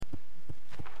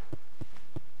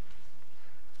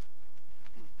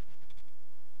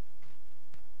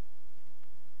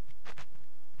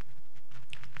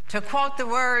to quote the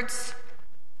words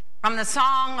from the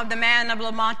Song of the Man of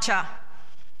La Mancha,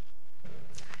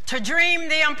 to dream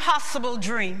the impossible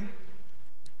dream,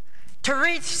 to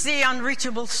reach the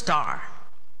unreachable star,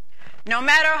 no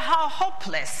matter how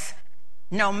hopeless,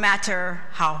 no matter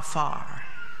how far.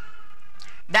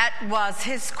 That was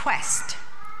his quest.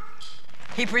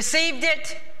 He perceived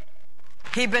it,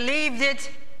 he believed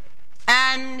it,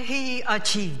 and he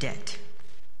achieved it.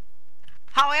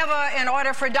 However, in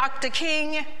order for Dr.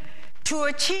 King to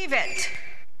achieve it,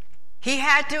 he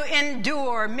had to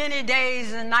endure many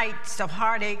days and nights of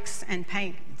heartaches and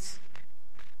pains.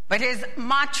 But his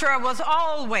mantra was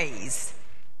always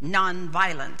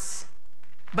nonviolence.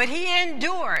 But he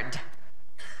endured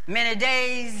many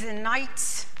days and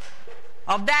nights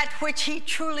of that which he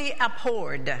truly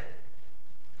abhorred.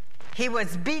 He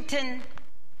was beaten,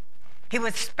 he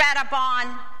was spat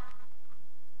upon,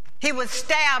 he was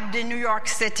stabbed in New York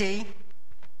City,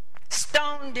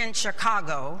 stoned in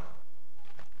Chicago.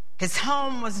 His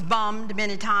home was bombed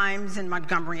many times in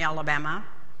Montgomery, Alabama.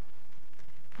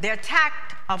 The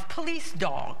attack of police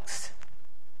dogs.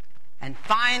 And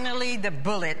finally, the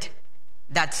bullet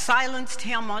that silenced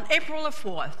him on April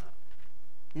 4th,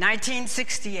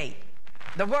 1968.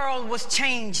 The world was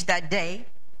changed that day.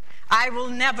 I will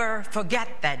never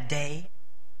forget that day.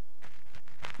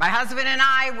 My husband and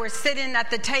I were sitting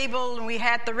at the table and we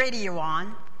had the radio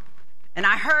on. And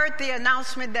I heard the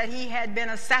announcement that he had been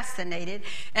assassinated.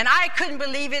 And I couldn't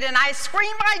believe it. And I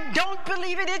screamed, I don't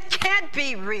believe it. It can't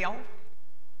be real.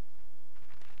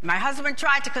 My husband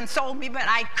tried to console me, but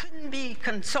I couldn't be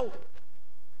consoled.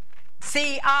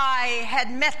 See, I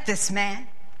had met this man.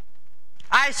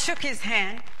 I shook his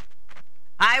hand.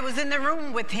 I was in the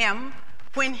room with him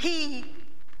when he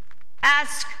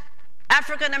asked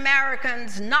African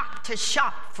Americans not to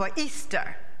shop for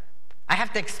Easter. I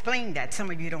have to explain that.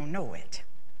 Some of you don't know it.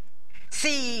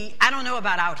 See, I don't know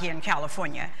about out here in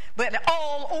California, but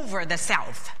all over the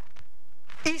South,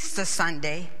 Easter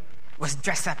Sunday was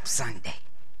dress-up Sunday.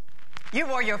 You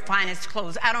wore your finest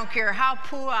clothes. I don't care how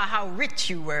poor or how rich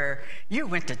you were. You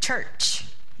went to church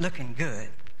looking good.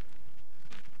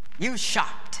 You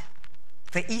shopped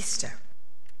for Easter.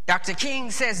 Dr.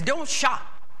 King says, don't shop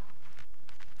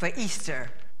for Easter.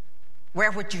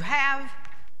 Wear what you have,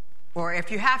 or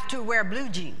if you have to, wear blue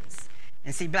jeans.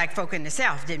 And see, black folk in the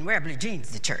South didn't wear blue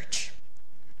jeans to church.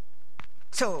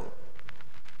 So,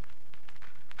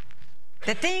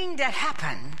 the thing that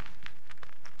happened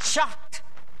shocked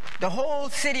the whole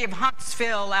city of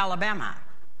Huntsville, Alabama.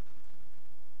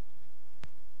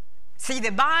 See,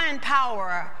 the buying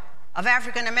power of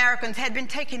African Americans had been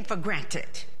taken for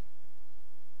granted.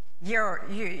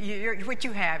 What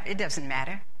you have, it doesn't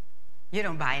matter. You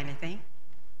don't buy anything.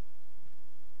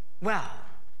 Well,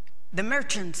 the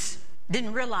merchants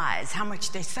didn't realize how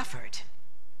much they suffered.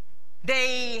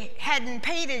 They hadn't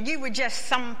paid it. You were just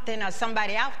something or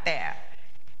somebody out there.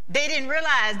 They didn't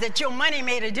realize that your money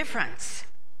made a difference.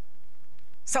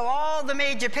 So all the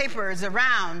major papers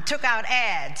around took out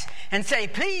ads and say,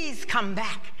 please come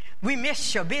back. We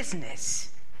missed your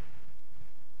business.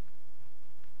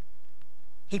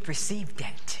 He perceived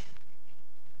it.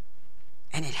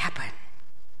 And it happened.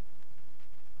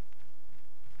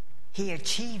 He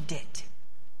achieved it.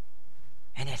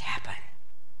 And it happened.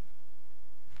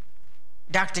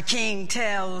 Dr. King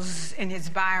tells in his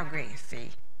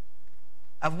biography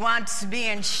of once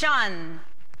being shunned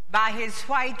by his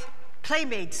white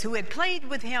playmates who had played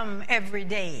with him every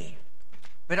day.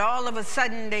 But all of a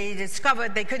sudden they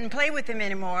discovered they couldn't play with him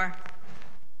anymore.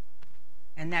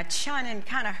 And that shunning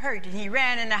kind of hurt. And he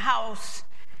ran in the house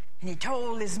and he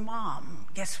told his mom,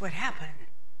 guess what happened?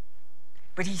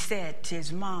 But he said to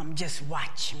his mom, just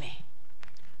watch me.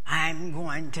 I'm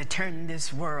going to turn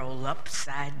this world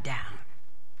upside down.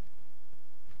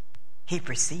 He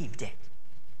perceived it.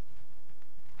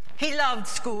 He loved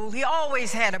school. He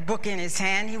always had a book in his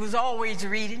hand. He was always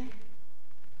reading.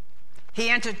 He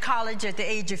entered college at the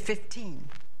age of 15,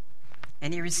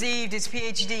 and he received his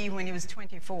PhD when he was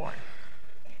 24.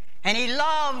 And he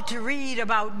loved to read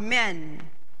about men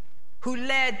who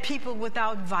led people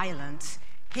without violence.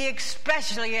 He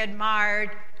especially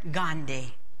admired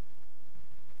Gandhi,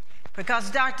 because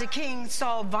Dr. King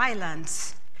saw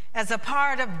violence as a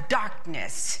part of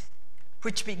darkness,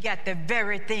 which begat the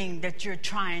very thing that you're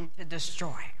trying to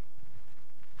destroy.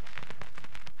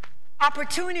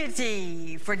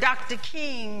 Opportunity for Dr.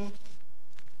 King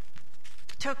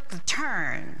took a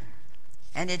turn,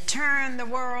 and it turned the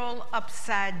world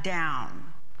upside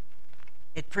down.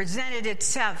 It presented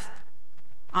itself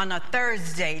on a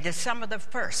Thursday, December the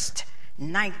 1st,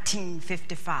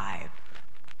 1955.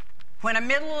 when a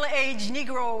middle-aged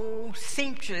Negro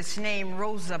seamstress named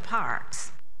Rosa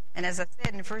Parks, and as I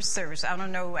said in the first service, I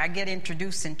don't know, I get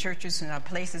introduced in churches and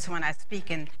places when I speak,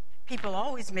 and people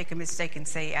always make a mistake and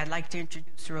say, I'd like to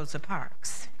introduce Rosa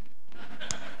Parks.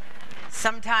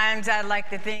 Sometimes I like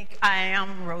to think I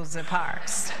am Rosa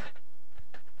Parks,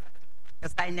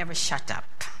 because I never shut up.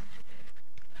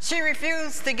 She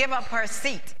refused to give up her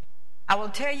seat. I will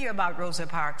tell you about Rosa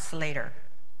Parks later.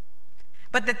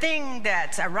 But the thing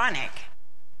that's ironic,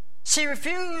 she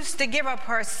refused to give up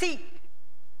her seat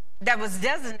that was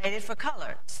designated for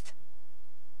colors.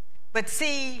 But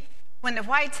see, when the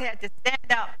whites had to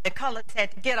stand up, the colors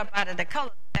had to get up out of the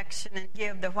color section and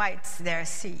give the whites their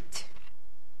seat.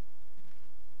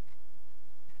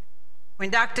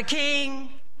 When Dr. King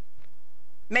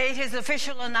made his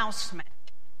official announcement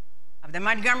of the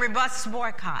Montgomery bus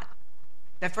boycott,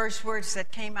 the first words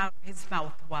that came out of his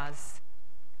mouth was,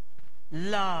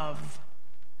 "Love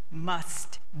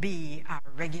must be our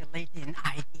regulating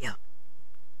ideal."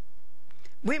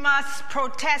 We must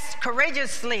protest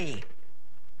courageously,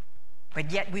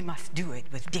 but yet we must do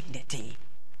it with dignity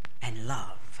and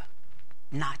love,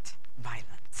 not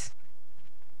violence.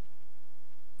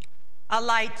 A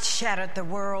light shattered the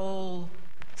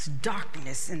world's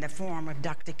darkness in the form of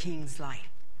Dr. King's life.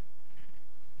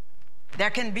 There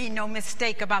can be no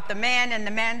mistake about the man and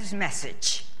the man's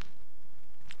message.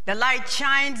 The light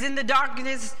shines in the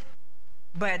darkness,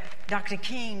 but Dr.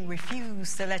 King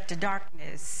refused to let the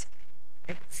darkness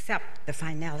accept the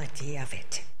finality of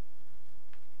it.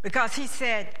 Because he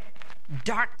said,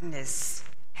 darkness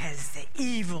has the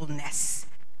evilness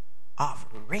of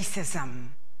racism,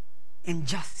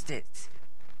 injustice,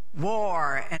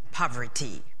 war, and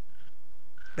poverty.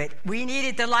 But we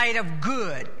needed the light of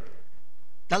good,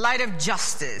 the light of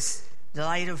justice, the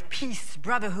light of peace,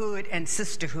 brotherhood, and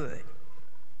sisterhood.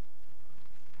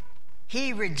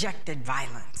 He rejected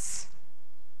violence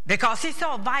because he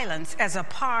saw violence as a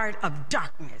part of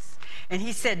darkness. And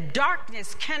he said,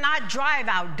 darkness cannot drive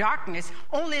out darkness.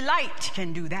 Only light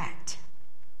can do that.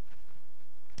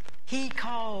 He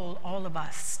called all of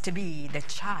us to be the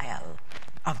child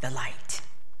of the light.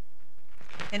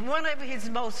 In one of his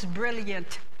most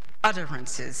brilliant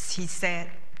utterances, he said,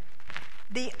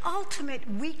 the ultimate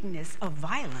weakness of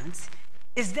violence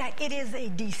is that it is a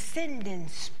descending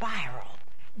spiral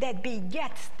that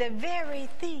begets the very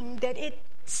thing that it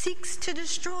seeks to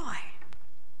destroy.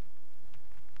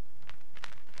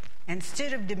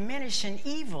 Instead of diminishing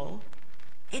evil,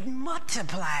 it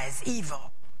multiplies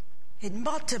evil. It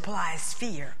multiplies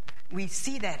fear. We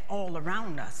see that all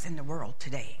around us in the world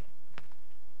today.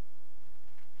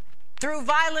 Through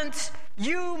violence,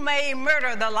 you may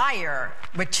murder the liar,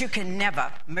 but you can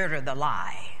never murder the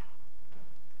lie.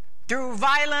 Through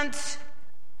violence,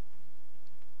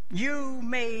 you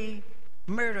may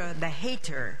murder the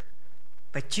hater,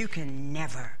 but you can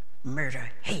never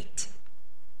murder hate.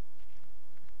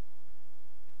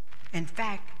 In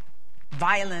fact,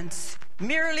 violence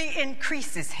merely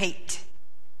increases hate,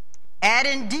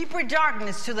 adding deeper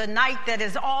darkness to the night that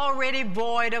is already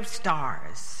void of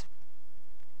stars.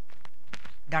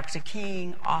 Dr.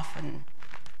 King often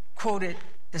quoted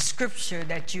the scripture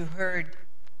that you heard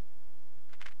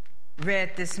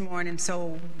read this morning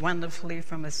so wonderfully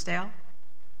from Estelle.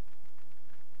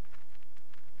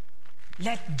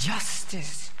 Let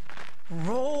justice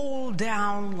roll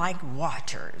down like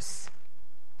waters,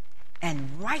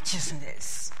 and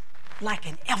righteousness like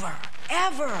an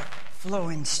ever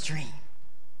flowing stream.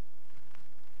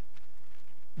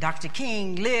 Dr.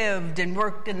 King lived and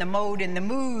worked in the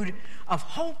mood of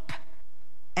hope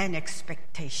and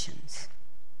expectations.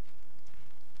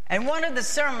 And one of the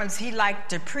sermons he liked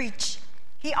to preach,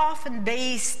 he often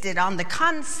based it on the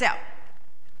concept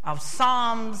of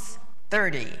Psalms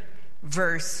 30,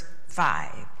 verse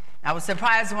 5. I was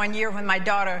surprised one year when my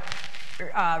daughter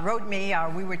wrote me, or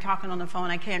we were talking on the phone,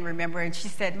 I can't remember, and she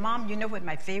said, Mom, you know what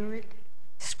my favorite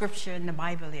scripture in the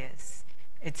Bible is?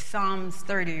 It's Psalms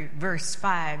 30, verse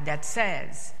 5, that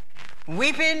says,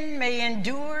 weeping may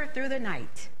endure through the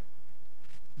night,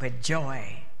 but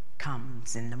joy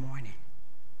comes in the morning.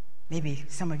 Maybe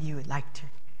some of you would like to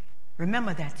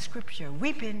remember that scripture.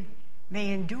 Weeping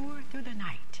may endure through the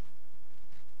night,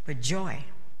 but joy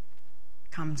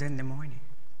comes in the morning.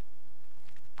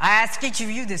 I ask each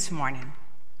of you this morning,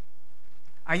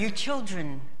 are you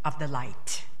children of the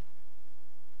light?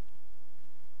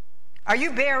 Are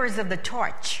you bearers of the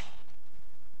torch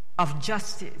of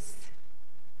justice,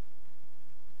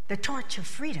 the torch of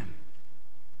freedom,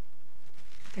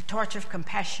 the torch of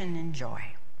compassion and joy?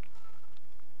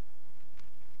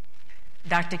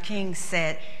 Dr. King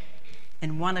said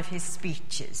in one of his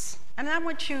speeches, And I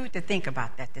want you to think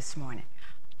about that this morning.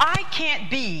 I can't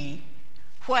be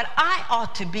what I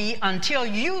ought to be until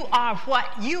you are what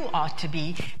you ought to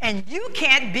be. And you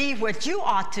can't be what you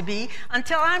ought to be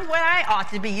until I'm what I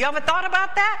ought to be. You ever thought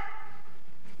about that?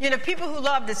 People who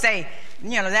love to say,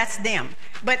 that's them.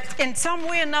 But in some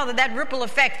way or another, that ripple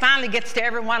effect finally gets to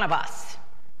every one of us.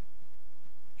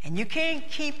 And you can't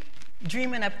keep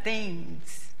dreaming up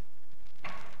things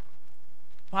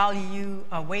while you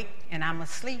are awake and I'm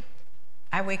asleep.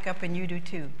 I wake up and you do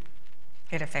too.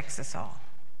 It affects us all.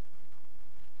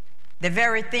 The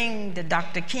very thing that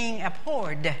Dr. King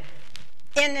abhorred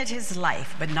ended his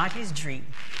life, but not his dream.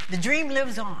 The dream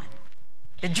lives on.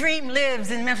 The dream lives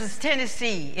in Memphis,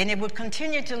 Tennessee, and it will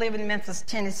continue to live in Memphis,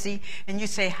 Tennessee. And you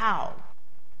say, how?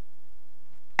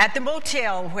 At the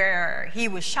motel where he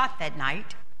was shot that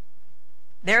night,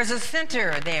 there's a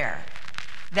center there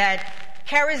that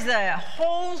carries the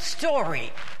whole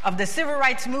story of the civil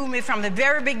rights movement from the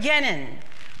very beginning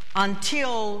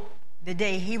until the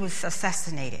day he was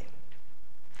assassinated.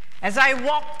 As I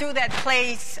walked through that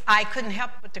place, I couldn't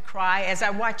help but to cry. As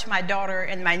I watched my daughter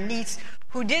and my niece,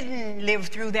 who didn't live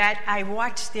through that, I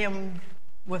watched them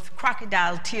with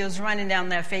crocodile tears running down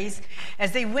their face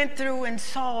as they went through and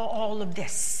saw all of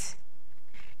this.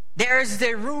 There's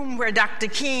the room where Dr.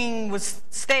 King was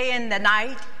staying the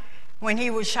night when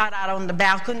he was shot out on the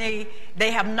balcony.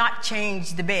 They have not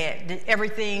changed the bed.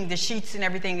 Everything, the sheets and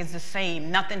everything is the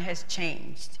same. Nothing has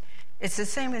changed. It's the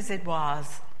same as it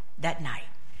was that night.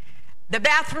 The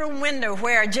bathroom window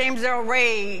where James Earl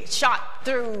Ray shot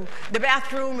through, the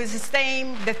bathroom is the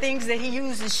same. The things that he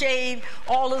used to shave,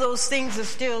 all of those things are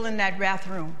still in that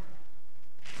bathroom.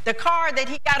 The car that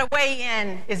he got away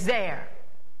in is there.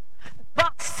 The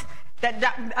bus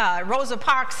that Rosa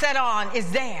Parks sat on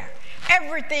is there.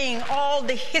 Everything, all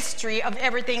the history of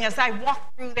everything, as I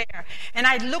walked through there and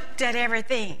I looked at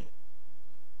everything,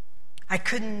 I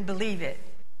couldn't believe it.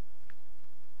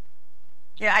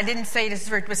 Yeah, I didn't say this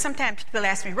word, but sometimes people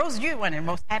ask me, Rosa, you're one of the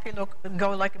most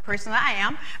happy-go-lucky person I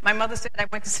am. My mother said I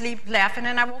went to sleep laughing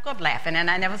and I woke up laughing and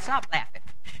I never stopped laughing.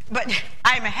 But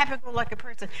I'm a happy-go-lucky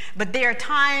person. But there are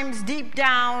times deep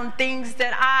down, things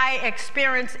that I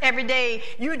experience every day.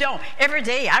 You don't. Every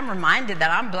day I'm reminded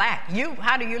that I'm black.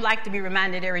 How do you like to be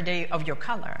reminded every day of your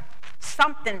color?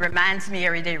 Something reminds me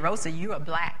every day, Rosa, you are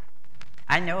black.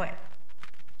 I know it.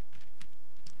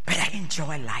 But I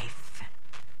enjoy life.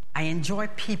 I enjoy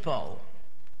people.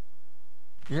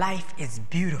 Life is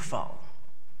beautiful.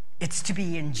 It's to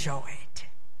be enjoyed.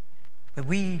 But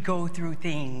we go through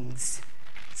things.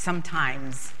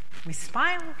 Sometimes we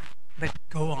smile, but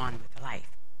go on with life.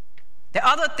 The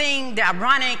other thing, the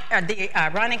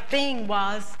ironic thing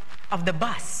was of the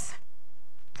bus.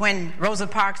 When Rosa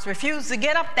Parks refused to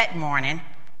get up that morning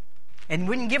and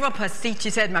wouldn't give up her seat,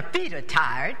 she said, my feet are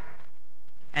tired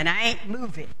and I ain't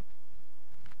moving.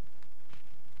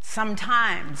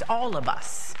 Sometimes all of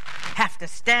us have to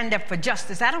stand up for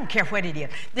justice. I don't care what it is.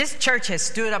 This church has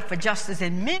stood up for justice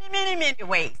in many, many, many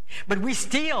ways, but we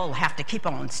still have to keep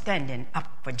on standing up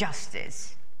for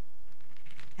justice.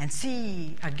 And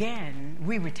see, again,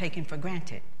 we were taken for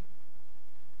granted.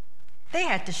 They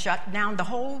had to shut down the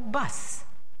whole bus.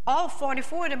 All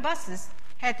 44 of the buses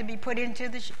had to be put into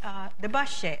the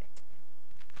bus shed.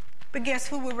 But guess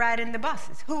who were riding the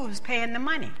buses? Who was paying the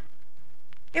money?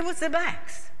 It was the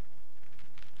blacks.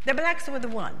 The blacks were the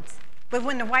ones. But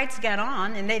when the whites got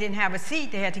on and they didn't have a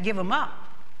seat, they had to give them up.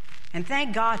 And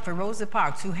thank God for Rosa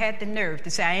Parks, who had the nerve to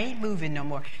say, I ain't moving no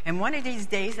more. And one of these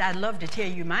days, I'd love to tell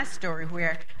you my story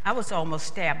where I was almost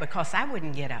stabbed because I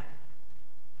wouldn't get up.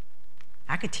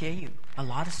 I could tell you a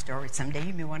lot of stories. Someday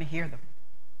you may want to hear them.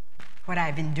 What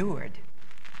I've endured.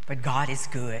 But God is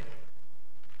good.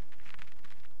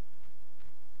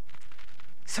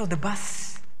 So the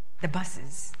buses,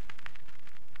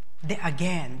 they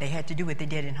had to do what they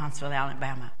did in Huntsville,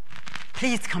 Alabama.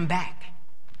 Please come back.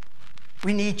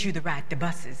 We need you to ride the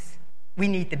buses. We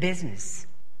need the business.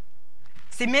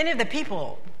 See, many of the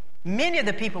people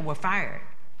were fired.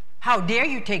 How dare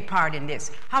you take part in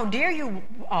this? How dare you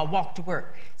walk to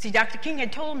work? See, Dr. King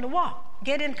had told them to walk,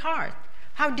 get in cars.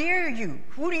 How dare you?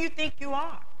 Who do you think you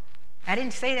are? I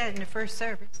didn't say that in the first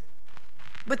service.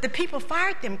 But the people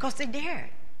fired them because they dared.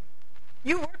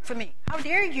 You work for me. How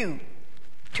dare you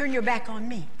turn your back on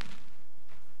me?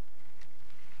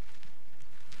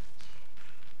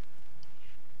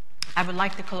 I would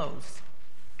like to close.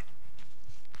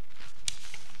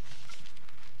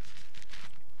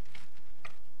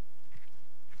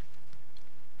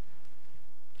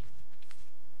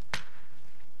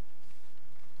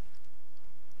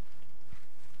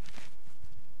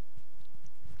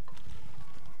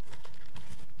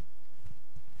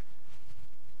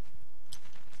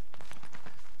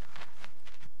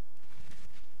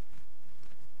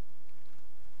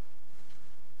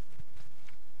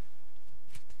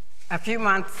 a few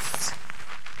months.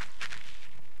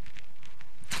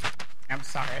 I'm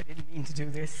sorry, I didn't mean to do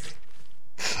this.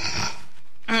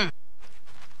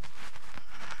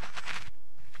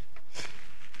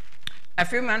 A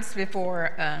few months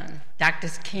before Dr.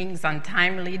 King's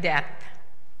untimely death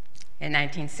in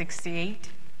 1968,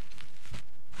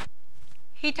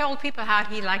 he told people how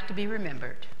he liked to be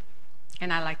remembered,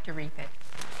 and I like to read it.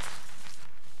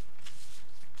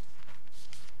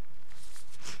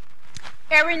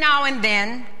 Every now and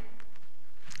then,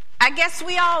 I guess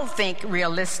we all think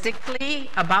realistically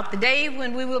about the day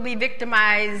when we will be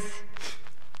victimized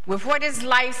with what is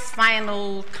life's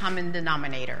final common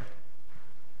denominator.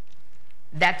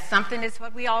 That something is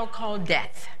what we all call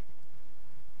death.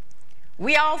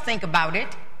 We all think about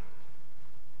it.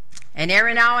 And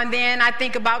every now and then I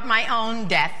think about my own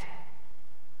death.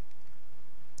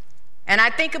 And I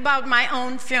think about my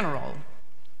own funeral.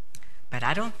 But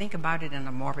I don't think about it in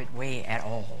a morbid way at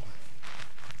all.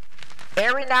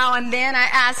 Every now and then I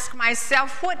ask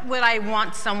myself, what would I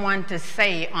want someone to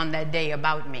say on that day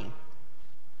about me?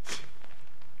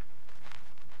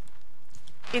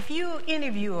 If any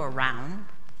of you are around,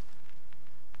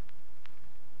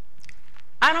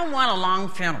 I don't want a long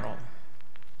funeral.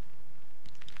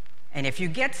 And if you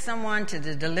get someone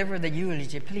to deliver the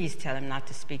eulogy, please tell them not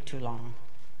to speak too long.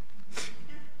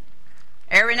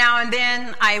 Every now and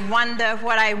then, I wonder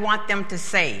what I want them to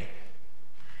say.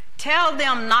 Tell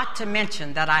them not to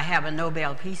mention that I have a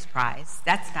Nobel Peace Prize.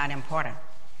 That's not important.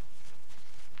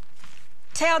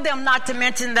 Tell them not to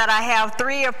mention that I have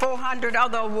 300 or 400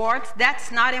 other awards.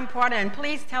 That's not important. And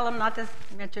please tell them not to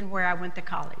mention where I went to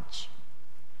college.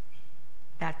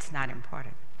 That's not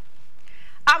important.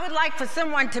 I would like for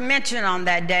someone to mention on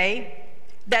that day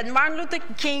that Martin Luther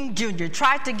King Jr.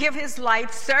 tried to give his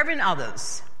life serving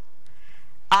others.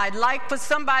 I'd like for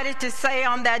somebody to say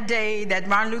on that day that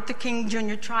Martin Luther King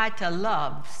Jr. tried to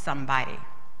love somebody.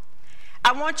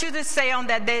 I want you to say on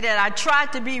that day that I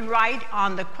tried to be right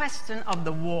on the question of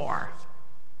the war.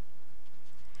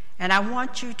 And I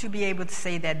want you to be able to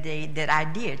say that day that I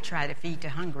did try to feed the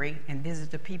hungry and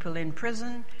visit the people in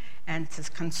prison and to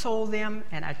console them,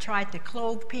 and I tried to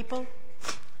clothe people.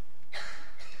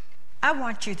 I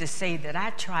want you to say that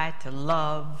I tried to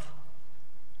love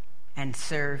and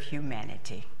serve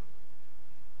humanity.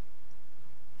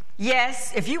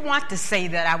 Yes, if you want to say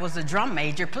that I was a drum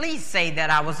major, please say that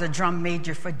I was a drum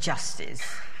major for justice,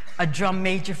 a drum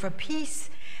major for peace,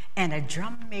 and a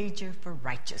drum major for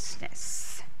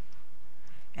righteousness.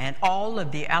 And all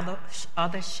of the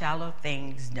other shallow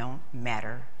things don't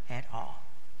matter at all.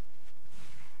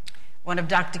 One of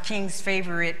Dr. King's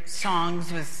favorite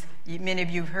songs was, many of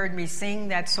you have heard me sing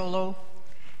that solo.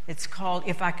 It's called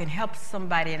If I Can Help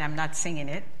Somebody, and I'm not singing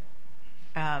it.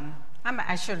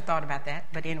 I should have thought about that,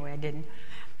 but anyway, I didn't.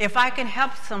 If I can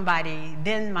help somebody,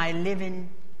 then my living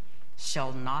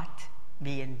shall not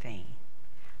be in vain.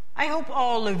 I hope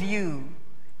all of you,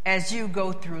 as you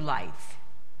go through life,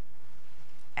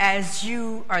 as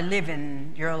you are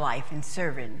living your life and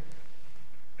serving,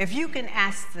 if you can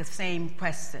ask the same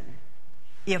question,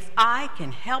 if I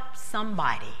can help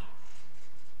somebody,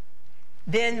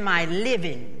 then my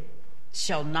living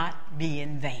shall not be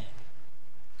in vain.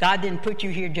 God didn't put you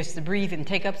here just to breathe and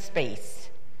take up space.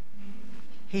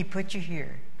 He put you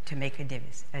here to make a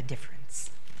difference.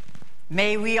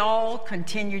 May we all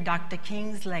continue Dr.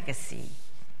 King's legacy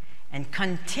and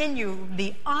continue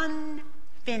the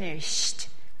unfinished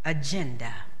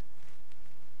agenda.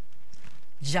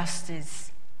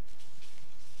 Justice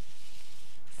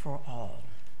for all,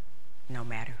 no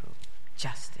matter who.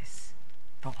 Justice.